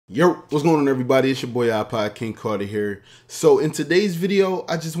Yo, what's going on everybody? It's your boy iPodKingCarter here. So in today's video,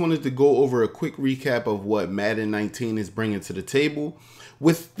 I just wanted to go over a quick recap of what Madden 19 is bringing to the table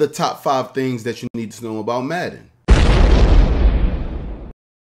with the top 5 things that you need to know about Madden.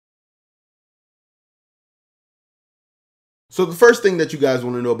 So the first thing that you guys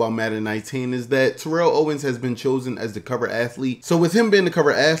want to know about Madden 19 is that Terrell Owens has been chosen as the cover athlete. So with him being the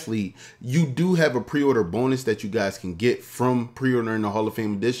cover athlete, you do have a pre-order bonus that you guys can get from pre-ordering the Hall of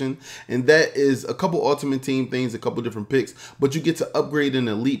Fame edition. And that is a couple Ultimate Team things, a couple different picks, but you get to upgrade an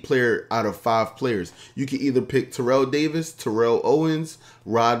elite player out of 5 players. You can either pick Terrell Davis, Terrell Owens,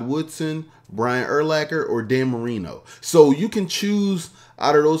 Rod Woodson, Brian Urlacher, or Dan Marino. So you can choose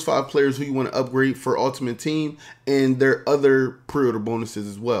out of those 5 players who you want to upgrade for Ultimate Team, and there are other pre-order bonuses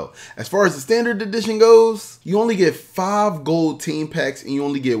as well. As far as the standard edition goes, you only get 5 gold team packs and you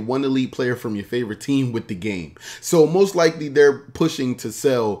only get 1 elite player from your favorite team with the game. So most likely they're pushing to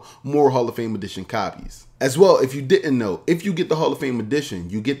sell more Hall of Fame edition copies. As well, if you didn't know, if you get the Hall of Fame edition,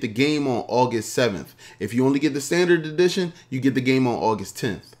 you get the game on August 7th. If you only get the standard edition, you get the game on August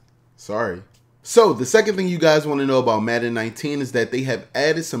 10th. Sorry. So the second thing you guys want to know about Madden 19 is that they have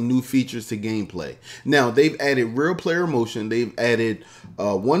added some new features to gameplay. Now they've added real player motion, they've added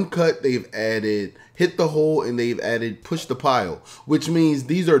one cut, they've added hit the hole, and they've added push the pile, which means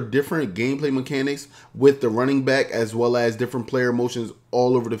these are different gameplay mechanics with the running back as well as different player motions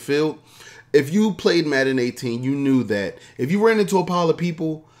all over the field. If you played Madden 18, you knew that if you ran into a pile of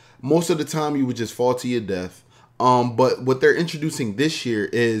people, most of the time you would just fall to your death. But what they're introducing this year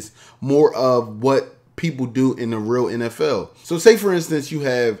is more of what people do in the real NFL. So say for instance, you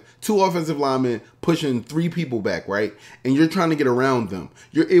have 2 offensive linemen pushing 3 people back, right? And you're trying to get around them.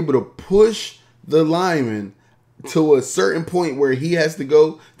 You're able to push the lineman to a certain point where he has to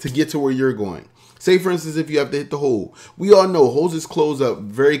go to get to where you're going. Say for instance, if you have to hit the hole. We all know holes just close up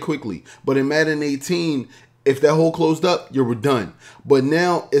very quickly. But in Madden 18, if that hole closed up, you're done. But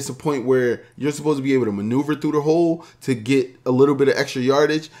now it's a point where you're supposed to be able to maneuver through the hole to get a little bit of extra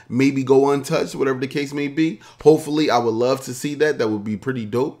yardage, maybe go untouched, whatever the case may be. Hopefully, I would love to see that. That would be pretty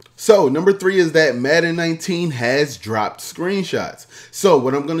dope. So number 3 is that Madden 19 has dropped screenshots. So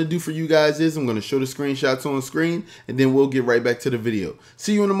what I'm going to do for you guys is I'm going to show the screenshots on screen, and then we'll get right back to the video.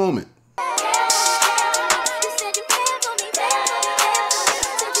 See you in a moment.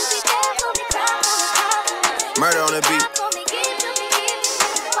 Murder on the beat.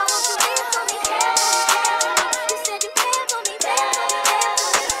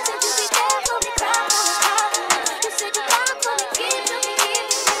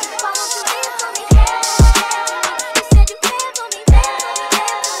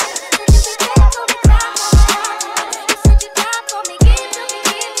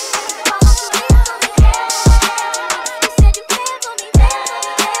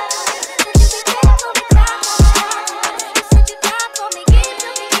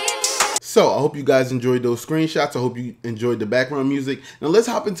 So I hope you guys enjoyed those screenshots. I hope you enjoyed the background music. Now let's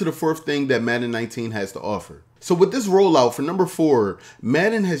hop into the 4th thing that Madden 19 has to offer. So with this rollout for number 4,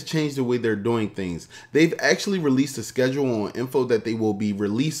 Madden has changed the way they're doing things. They've actually released a schedule on info that they will be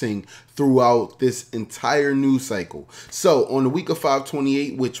releasing throughout this entire news cycle. So on the week of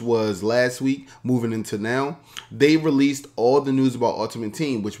 5/28, which was last week, moving into now, they released all the news about Ultimate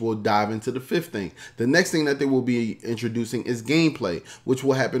Team, which we'll dive into the 5th thing. The next thing that they will be introducing is gameplay, which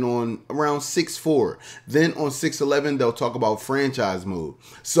will happen on around 6/4. Then on 6/11, they'll talk about franchise mode.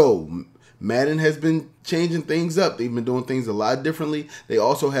 So Madden has been changing things up. They've been doing things a lot differently. They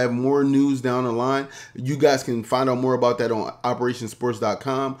also have more news down the line. You guys can find out more about that on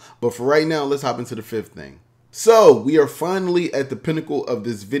operationsports.com. But for right now, let's hop into the 5th thing. So we are finally at the pinnacle of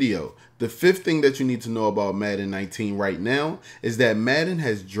this video. The 5th thing that you need to know about Madden 19 right now is that Madden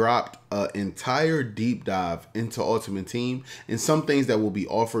has dropped an entire deep dive into Ultimate Team and some things that will be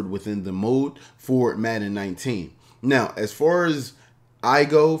offered within the mode for Madden 19. Now, as far as I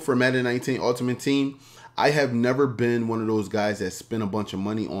go for Madden 19 Ultimate Team, I have never been one of those guys that spend a bunch of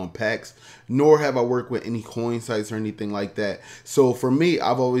money on packs, nor have I worked with any coin sites or anything like that. So for me,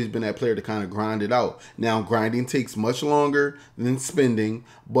 I've always been that player to kind of grind it out. Now, grinding takes much longer than spending,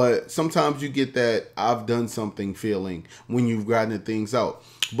 but sometimes you get that I've done something feeling when you've grinded things out.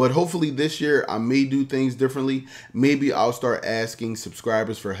 But hopefully this year I may do things differently. Maybe I'll start asking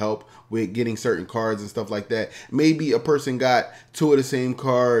subscribers for help with getting certain cards and stuff like that. Maybe a person got 2 of the same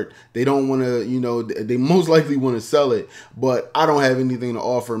card. They don't want to, you know, they most likely want to sell it, but I don't have anything to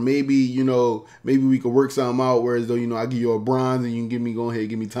offer. Maybe, you know, maybe we could work something out, whereas though, you know, I give you a bronze and you can go ahead and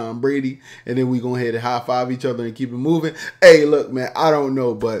give me Tom Brady, and then we go ahead and high five each other and keep it moving. Hey, look, man, I don't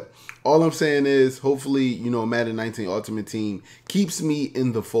know, but all I'm saying is, hopefully, you know, Madden 19 Ultimate Team keeps me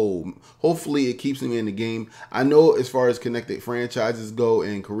in the fold. Hopefully, it keeps me in the game. I know as far as connected franchises go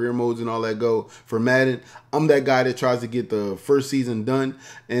and career modes and all that go for Madden, I'm that guy that tries to get the first season done.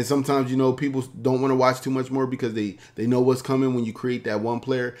 And sometimes, you know, people don't want to watch too much more because they know what's coming when you create that one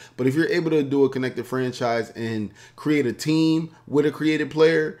player. But if you're able to do a connected franchise and create a team with a created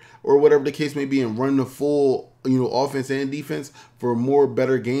player or whatever the case may be and run the full, you know, offense and defense for a more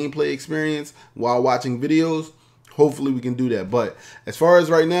better gameplay experience while watching videos, hopefully we can do that. But as far as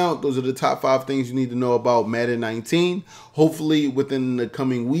right now, those are the top 5 things you need to know about Madden 19. Hopefully within the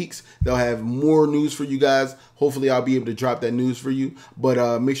coming weeks, they'll have more news for you guys. Hopefully I'll be able to drop that news for you.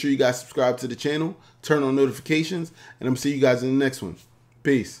 But make sure you guys subscribe to the channel, turn on notifications, and I'm see you guys in the next one.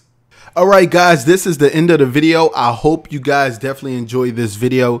 Peace. All right, guys, this is the end of the video. I hope you guys definitely enjoyed this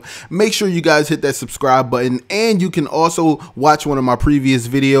video. Make sure you guys hit that subscribe button, and you can also watch one of my previous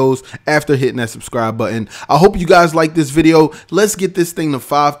videos after hitting that subscribe button. I hope you guys like this video. Let's get this thing to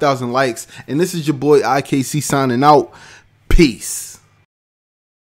 5,000 likes. And this is your boy IKC signing out. Peace.